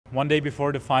one day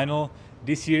before the final.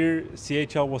 This year,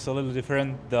 CHL was a little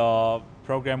different. The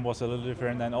program was a little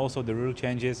different, and also the rule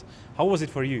changes. How was it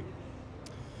for you?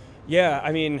 Yeah,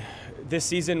 I mean, this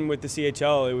season with the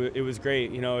CHL, it was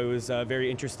great. You know, it was very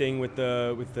interesting with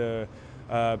the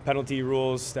penalty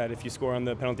rules. That if you score on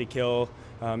the penalty kill,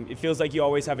 it feels like you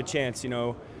always have a chance. You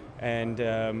know, and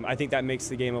I think that makes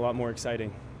the game a lot more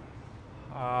exciting.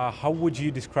 How would you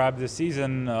describe the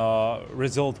season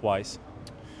result-wise?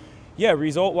 Yeah,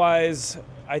 result-wise,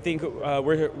 I think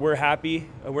we're happy.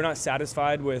 We're not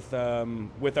satisfied with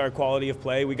our quality of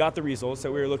play. We got the results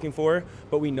that we were looking for,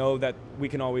 but we know that we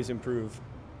can always improve.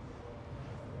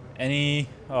 Any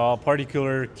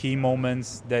particular key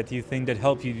moments that you think that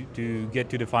helped you to get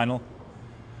to the final?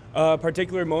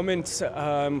 Particular moments,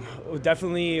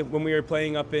 definitely when we were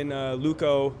playing up in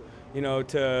Luco, you know,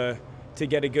 to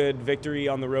get a good victory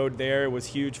on the road there was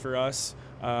huge for us,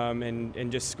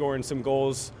 and just scoring some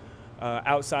goals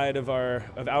outside of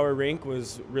our rink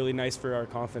was really nice for our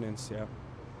confidence. Yeah.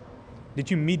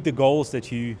 Did you meet the goals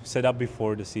that you set up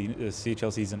before the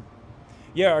CHL season?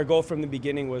 Yeah, our goal from the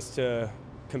beginning was to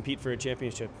compete for a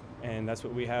championship, and that's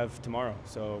what we have tomorrow.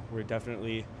 So we're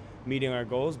definitely meeting our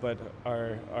goals, but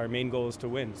our main goal is to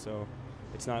win. So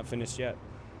it's not finished yet.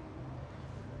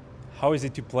 How is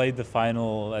it to play the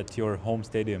final at your home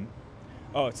stadium?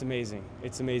 Oh, it's amazing.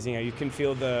 It's amazing. You can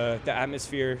feel the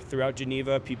atmosphere throughout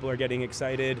Geneva. People are getting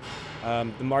excited.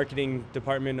 The marketing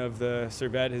department of the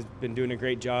Servette has been doing a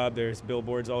great job. There's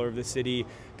billboards all over the city,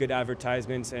 good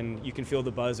advertisements, and you can feel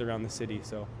the buzz around the city.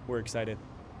 So we're excited.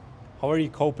 How are you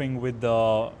coping with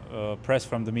the press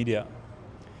from the media?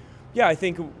 Yeah, I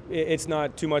think it's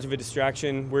not too much of a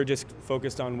distraction. We're just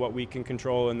focused on what we can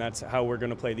control, and that's how we're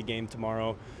going to play the game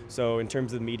tomorrow. So in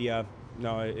terms of the media,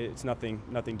 no, it's nothing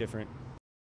different.